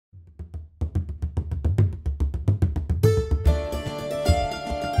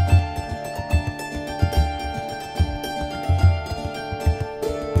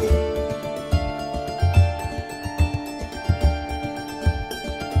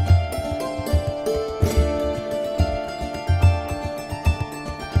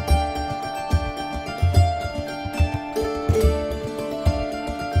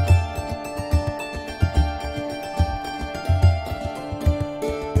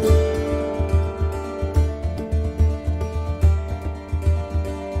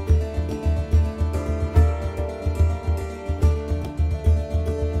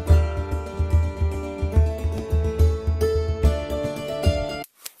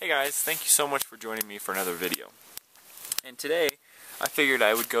guys, thank you so much for joining me for another video. And today I figured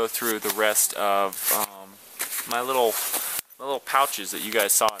I would go through the rest of my little pouches that you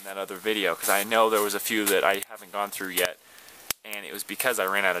guys saw in that other video, because I know there was a few that I haven't gone through yet, and it was because I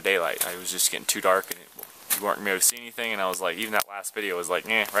ran out of daylight. I was just getting too dark and you weren't able to see anything, and I was like, even that last video was like,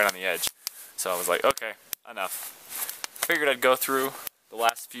 right on the edge. So I was like, okay, enough. Figured I'd go through the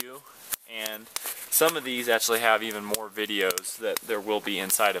last few, and some of these actually have even more videos that there will be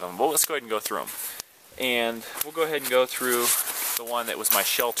inside of them. But let's go ahead and go through them. And we'll go ahead and go through the one that was my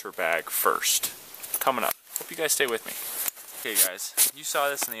shelter bag first. Coming up. Hope you guys stay with me. Okay guys, you saw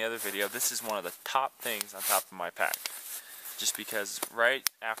this in the other video. This is one of the top things on top of my pack. Just because right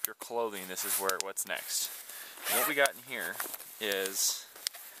after clothing, this is what's next. And what we got in here is,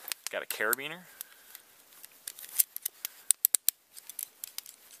 got a carabiner,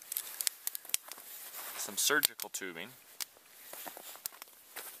 some surgical tubing,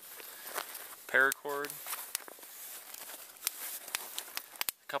 paracord,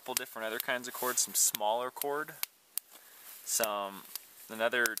 a couple different other kinds of cords, some smaller cord,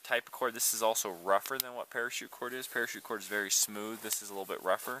 another type of cord. This is also rougher than what parachute cord is. Parachute cord is very smooth. This is a little bit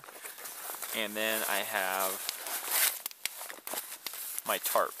rougher. And then I have my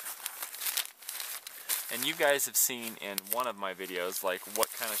tarp. And you guys have seen in one of my videos like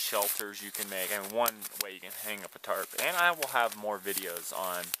what kind of shelters you can make, and one way you can hang up a tarp. And I will have more videos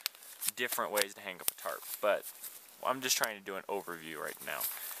on different ways to hang up a tarp, but I'm just trying to do an overview right now.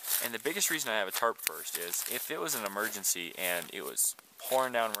 And the biggest reason I have a tarp first is if it was an emergency and it was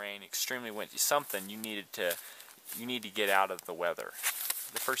pouring down rain, extremely windy, something you need to get out of the weather.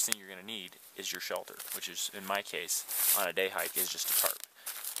 The first thing you're going to need is your shelter, which is, in my case, on a day hike, is just a tarp.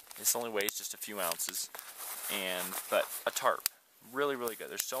 This only weighs just a few ounces, but a tarp, really, really good.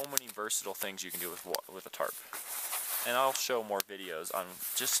 There's so many versatile things you can do with a tarp. And I'll show more videos on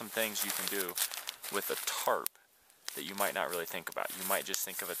just some things you can do with a tarp that you might not really think about. You might just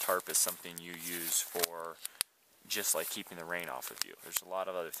think of a tarp as something you use for just like keeping the rain off of you. There's a lot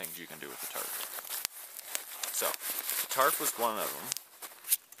of other things you can do with a tarp. So, the tarp was one of them.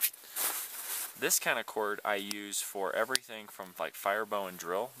 This kind of cord I use for everything from like fire bow and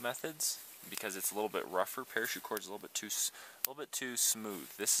drill methods, because it's a little bit rougher. Parachute cord is a little bit too smooth.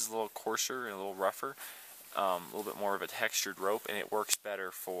 This is a little coarser and a little rougher, a little bit more of a textured rope, and it works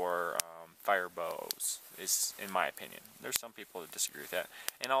better for fire bows, is in my opinion. There's some people that disagree with that.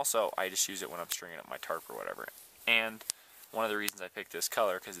 And also, I just use it when I'm stringing up my tarp or whatever. And one of the reasons I picked this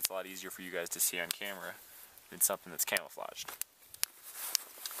color, because it's a lot easier for you guys to see on camera than something that's camouflaged.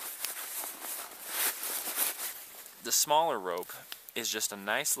 The smaller rope is just a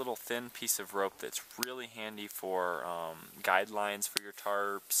nice little thin piece of rope that's really handy for guidelines for your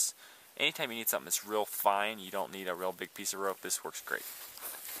tarps. Anytime you need something that's real fine, you don't need a real big piece of rope, this works great.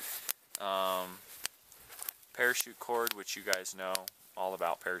 Parachute cord, which you guys know all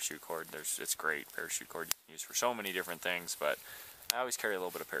about parachute cord. It's great. Parachute cord you can use for so many different things, but I always carry a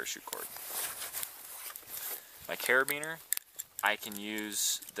little bit of parachute cord. My carabiner, I can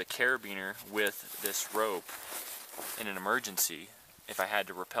use the carabiner with this rope in an emergency. If I had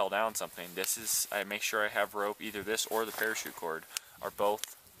to rappel down something, I make sure I have rope, either this or the parachute cord are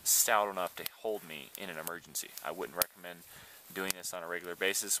both stout enough to hold me in an emergency. I wouldn't recommend doing this on a regular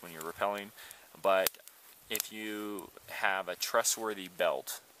basis when you're rappelling, but if you have a trustworthy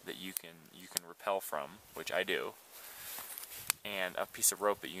belt that you can rappel from, which I do, and a piece of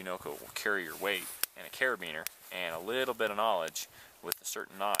rope that you know will carry your weight, and a carabiner, and a little bit of knowledge with a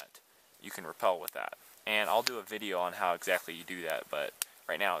certain knot, you can rappel with that. And I'll do a video on how exactly you do that, but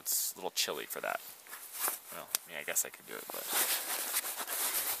right now it's a little chilly for that. Well, I mean, I guess I could do it, but...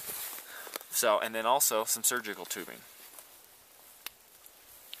 So, and then also some surgical tubing.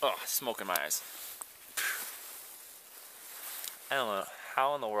 Oh, smoke in my eyes. I don't know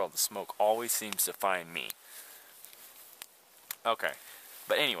how in the world the smoke always seems to find me. Okay,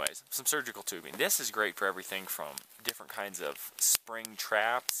 but anyways, some surgical tubing. This is great for everything from different kinds of spring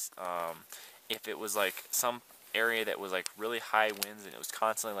traps. If it was like some area that was like really high winds and it was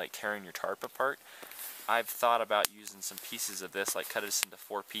constantly like tearing your tarp apart, I've thought about using some pieces of this, like cut this into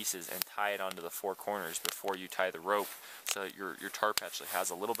 4 pieces and tie it onto the 4 corners before you tie the rope, so that your tarp actually has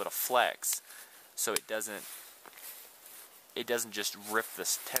a little bit of flex, so it doesn't just rip the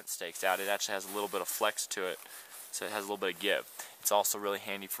tent stakes out. It actually has a little bit of flex to it, so it has a little bit of give. It's also really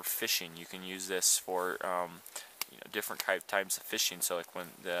handy for fishing. You can use this for different types of fishing, so like when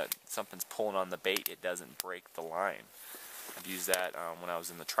something's pulling on the bait, it doesn't break the line. I've used that when I was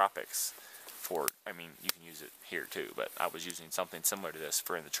in the tropics. for, I mean, you can use it here too, but I was using something similar to this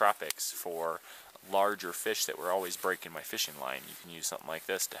for in the tropics for larger fish that were always breaking my fishing line. You can use something like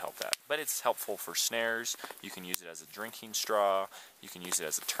this to help that. But it's helpful for snares. You can use it as a drinking straw. You can use it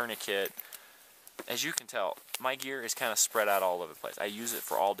as a tourniquet. As you can tell, my gear is kind of spread out all over the place. I use it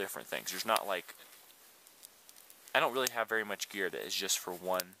for all different things. There's not like, I don't really have very much gear that is just for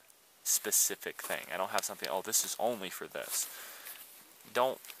one specific thing. I don't have something, oh, this is only for this.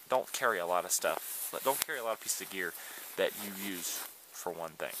 Don't carry a lot of stuff. Don't carry a lot of pieces of gear that you use for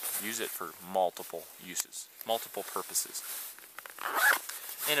one thing. Use it for multiple uses, multiple purposes.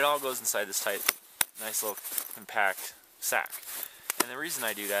 And it all goes inside this tight, nice little compact sack. And the reason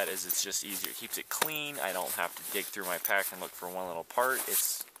I do that is it's just easier. It keeps it clean. I don't have to dig through my pack and look for one little part.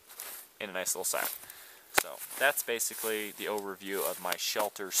 It's in a nice little sack. So that's basically the overview of my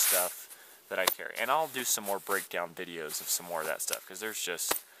shelter stuff that I carry. And I'll do some more breakdown videos of some more of that stuff, because there's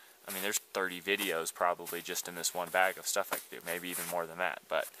just, I mean, there's 30 videos probably just in this one bag of stuff I can do, maybe even more than that.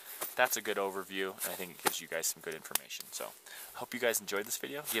 But that's a good overview, and I think it gives you guys some good information. So I hope you guys enjoyed this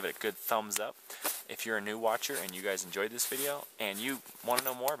video. Give it a good thumbs up. If you're a new watcher and you guys enjoyed this video and you want to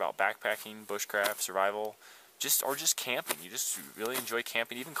know more about backpacking, bushcraft, survival, or just camping, you just really enjoy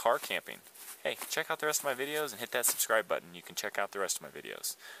camping, even car camping, hey, check out the rest of my videos and hit that subscribe button. You can check out the rest of my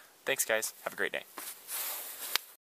videos. Thanks guys, have a great day.